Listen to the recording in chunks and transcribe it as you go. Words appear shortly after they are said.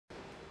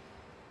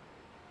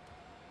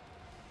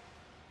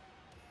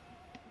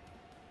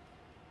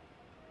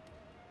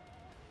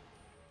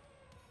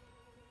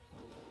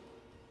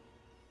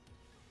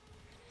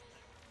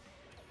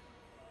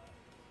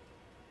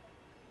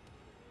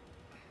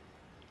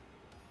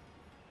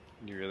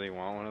You really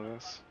want one of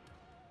those?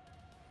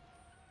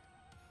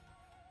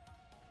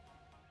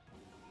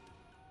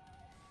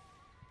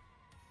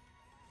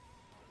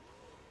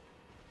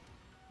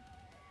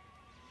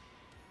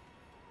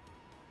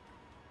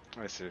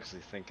 I seriously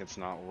think it's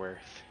not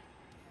worth.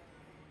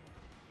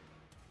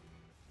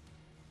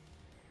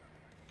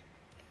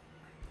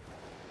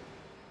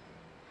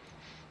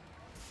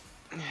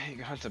 You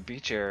can hunt a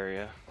beach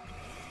area.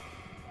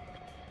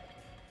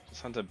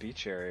 Just hunt a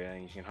beach area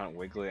and you can hunt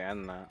Wiggly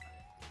and that.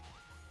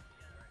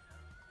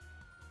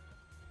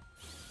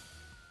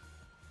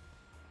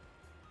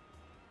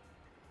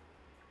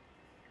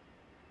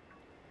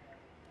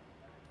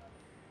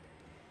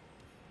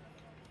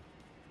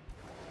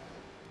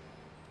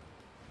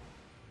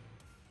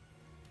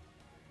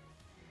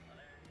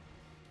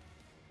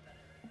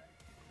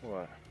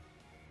 What?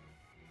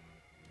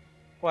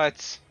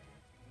 What?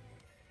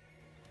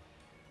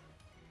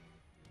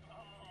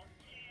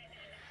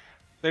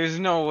 There's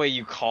no way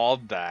you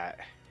called that.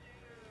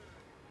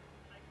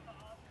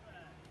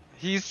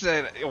 He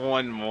said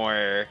one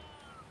more.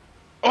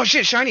 Oh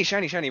shit, shiny,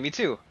 shiny, shiny, me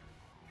too.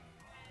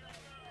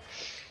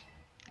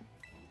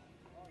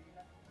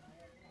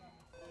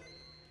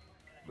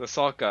 The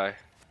salt guy.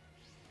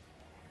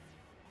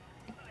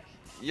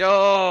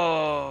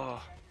 Yo!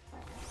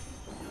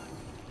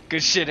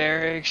 Good shit,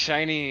 Eric.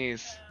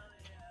 Shinies.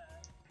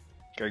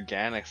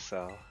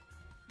 Garganacl.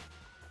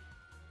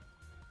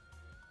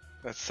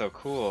 That's so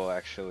cool,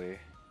 actually.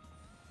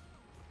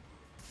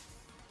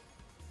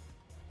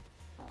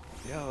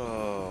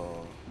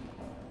 Yo.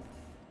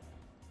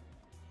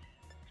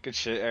 Good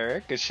shit,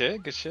 Eric. Good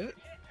shit, good shit.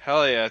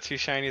 Hell yeah, 2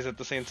 shinies at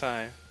the same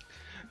time.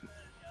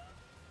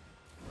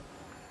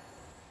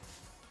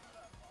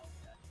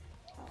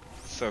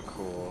 So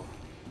cool.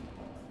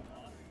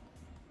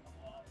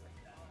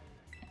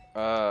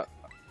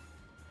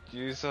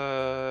 Use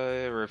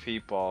a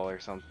repeat ball or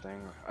something.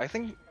 I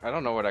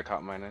don't know what I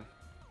caught mine in.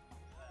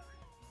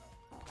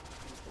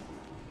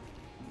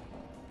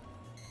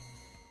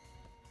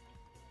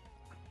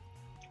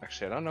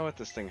 Actually, I don't know what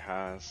this thing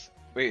has.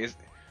 Wait,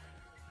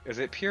 is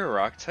it pure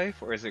rock type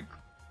or is it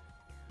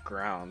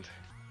ground?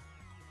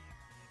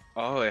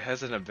 Oh, it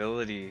has an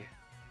ability.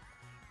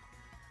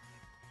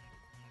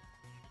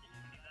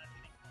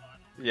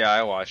 Yeah,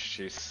 I watched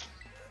you.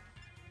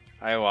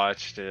 I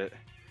watched it.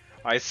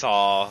 I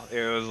saw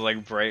it was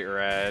like bright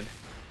red.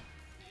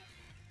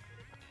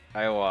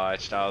 I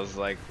watched. I was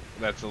like,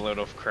 that's a load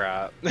of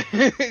crap.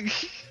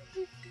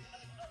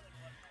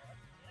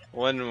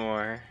 One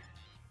more.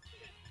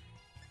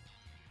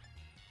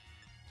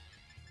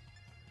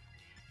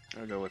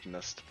 I'll go with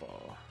Nest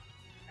Ball.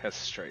 Has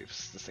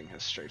stripes. This thing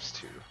has stripes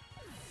too.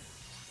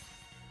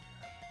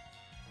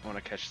 I want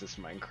to catch this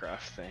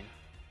Minecraft thing.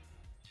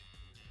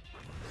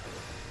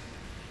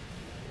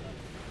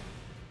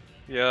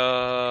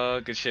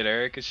 Yo, good shit,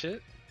 Eric. Good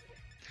shit.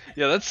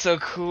 Yo, that's so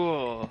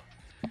cool.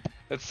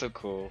 That's so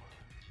cool.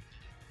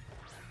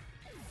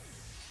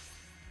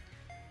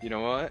 You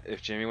know what?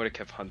 If Jamie would have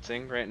kept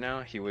hunting right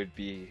now, he would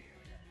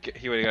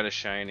have got a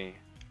shiny.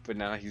 But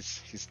now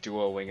he's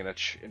duoing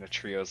in a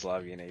trios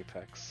lobby in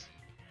Apex.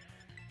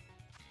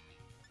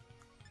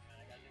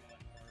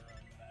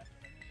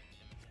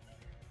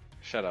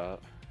 Shut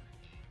up.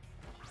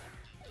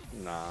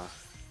 Nah.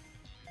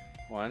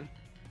 1,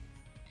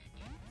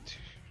 2.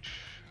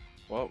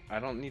 Well, I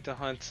don't need to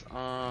hunt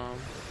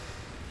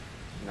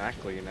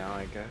Nacli now,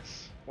 I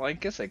guess. Well, I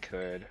guess I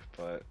could,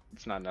 but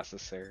it's not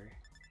necessary.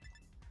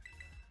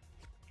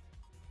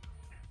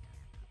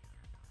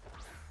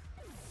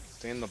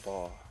 Stay in the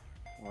ball.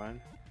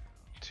 1,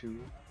 2,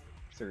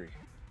 3.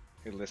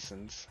 It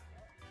listens.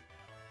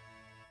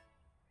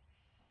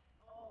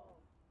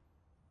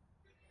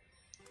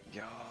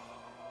 Yo.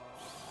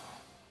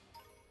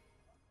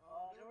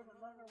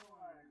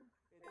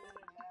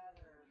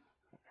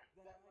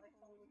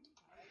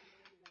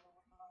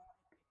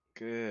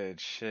 Good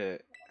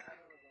shit.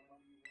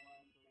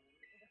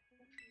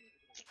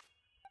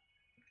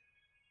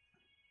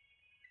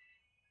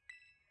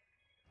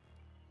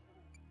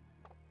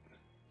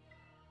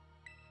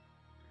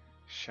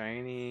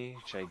 Shiny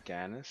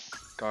Garganacl.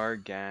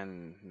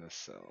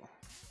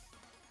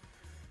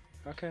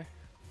 Okay.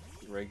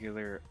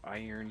 Regular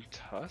iron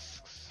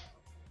tusks.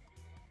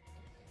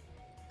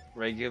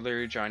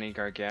 Regular Johnny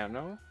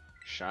Gargano.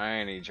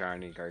 Shiny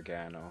Johnny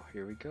Gargano.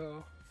 Here we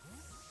go.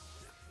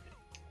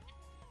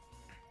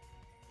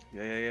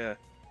 Yeah.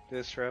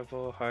 This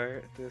rebel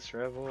heart. This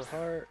rebel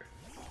heart.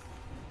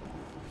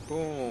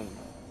 Boom.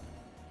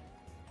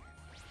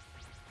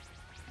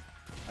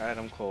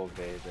 Adam Cole,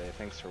 baby.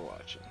 Thanks for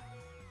watching.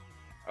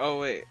 Oh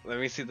wait, let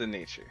me see the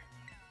nature.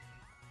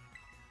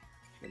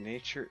 The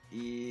nature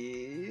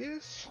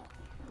is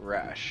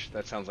rash.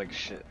 That sounds like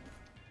shit.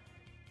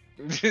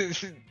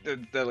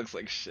 that looks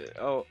like shit.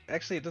 Oh,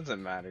 actually it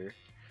doesn't matter.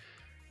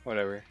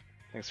 Whatever.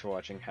 Thanks for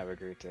watching. Have a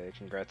great day.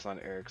 Congrats on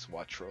Eric's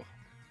Wattrel.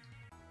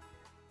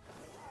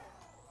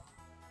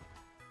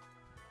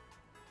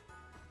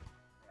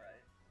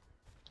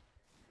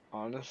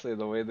 Honestly,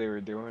 the way they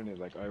were doing it,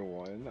 like I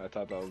won, I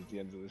thought that was the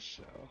end of the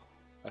show.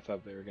 I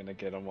thought they were gonna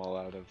get him all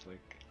out of like,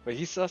 but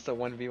he still has to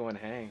 1v1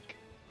 Hank.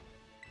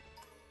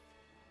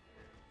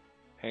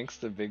 Hank's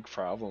the big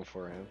problem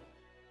for him.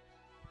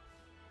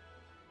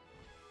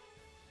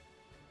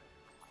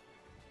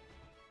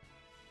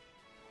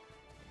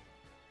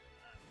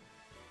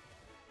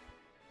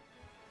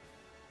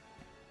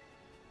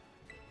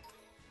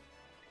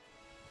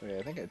 Wait,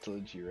 I think I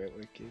told you, right,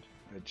 Wicked?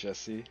 That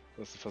Jesse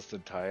was supposed to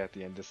die at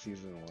the end of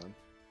season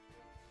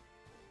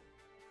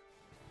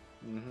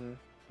 1.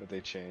 But they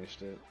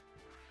changed it.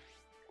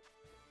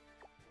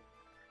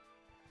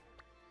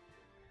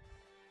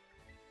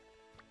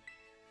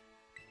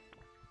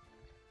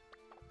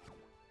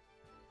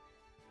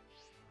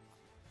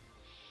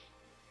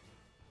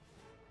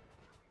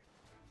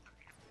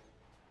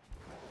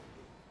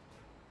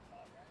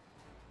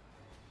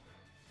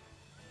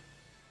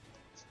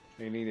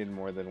 They needed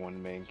more than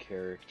one main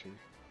character.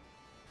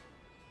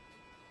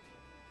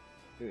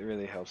 It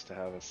really helps to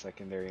have a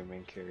secondary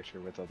main character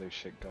with other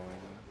shit going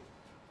on.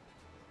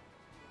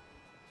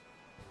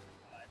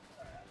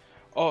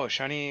 Oh,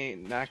 Shiny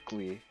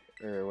Nacli,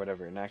 or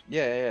whatever.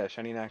 Yeah,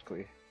 Shiny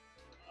Nacli.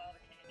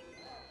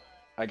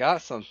 I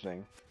got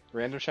something.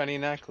 Random Shiny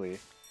Nacli.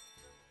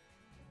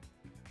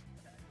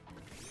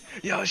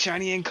 Yo,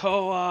 Shiny in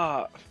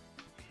co-op!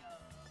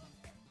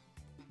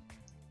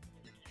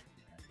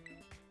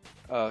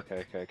 Oh,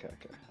 okay.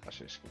 I'll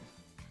share screen.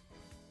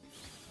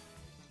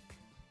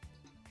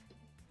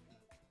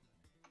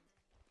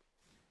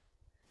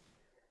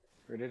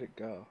 Where did it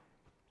go?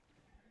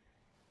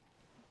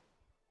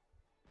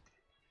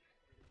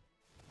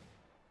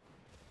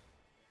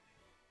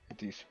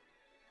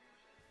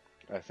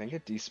 I think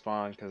it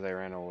despawned because I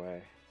ran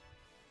away.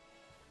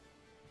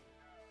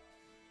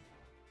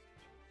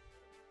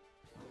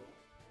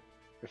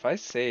 If I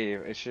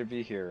save, it should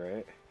be here,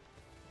 right?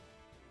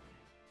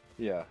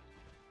 Yeah.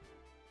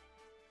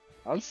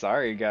 I'm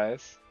sorry,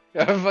 guys.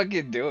 I'm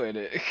fucking doing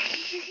it.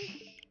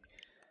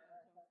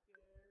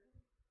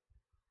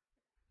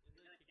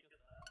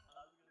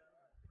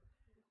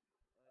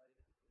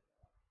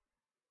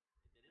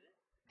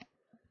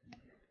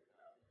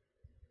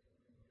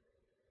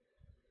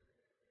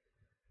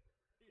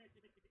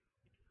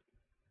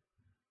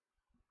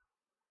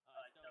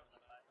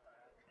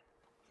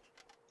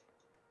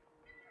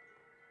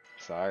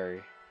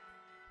 Sorry.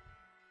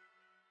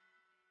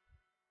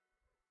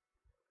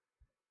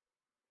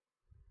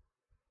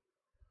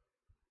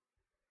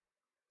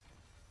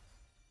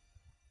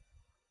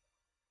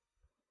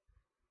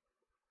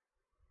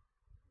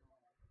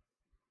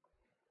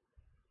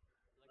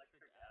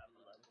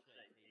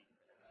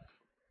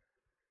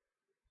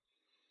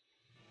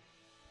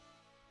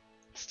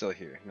 Still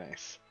here,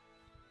 nice.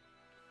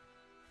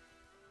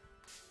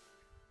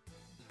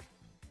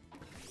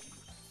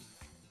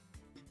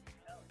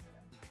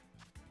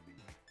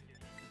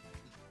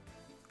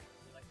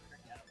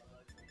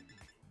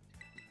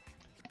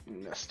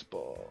 Nest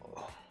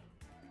ball.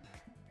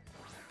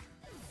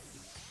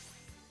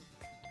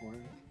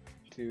 1,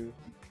 2,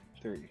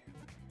 3.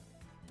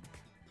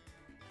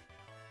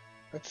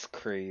 That's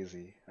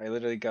crazy. I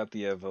literally got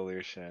the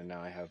evolution and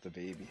now I have the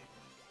baby.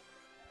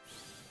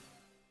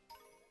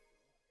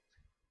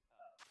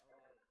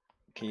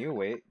 Can you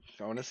wait?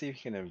 I want to see if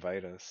you can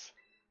invite us.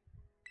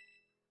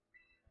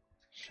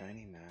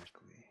 Shiny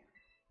Nacli.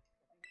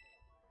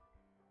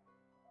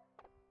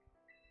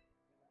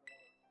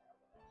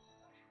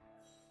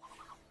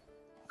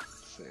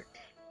 Sick.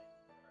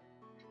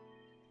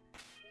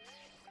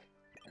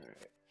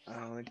 Alright.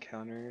 I'll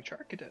encounter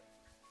Charcadet.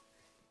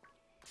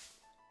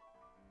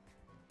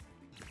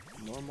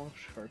 Normal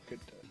Charcadet.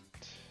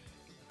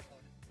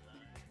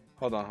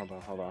 Hold on.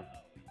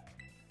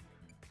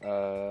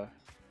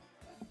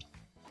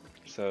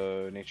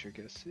 So nature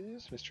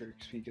guesses, Mr.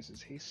 XP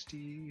guesses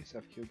hasty,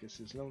 Safkyo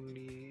guesses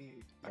lonely,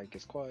 I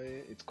guess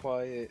quiet, it's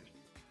quiet.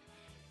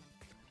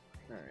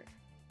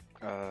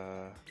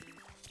 Alright.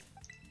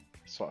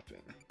 Swap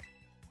in.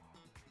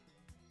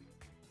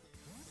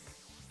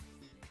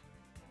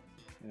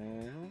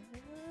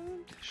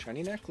 And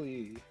Shiny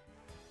Nacli.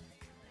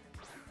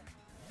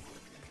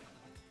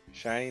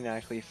 Shiny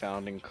Nacli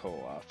found in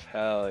co-op.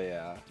 Hell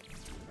yeah.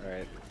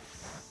 Alright.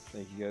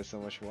 Thank you guys so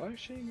much for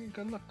watching and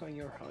good luck on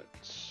your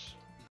hunts.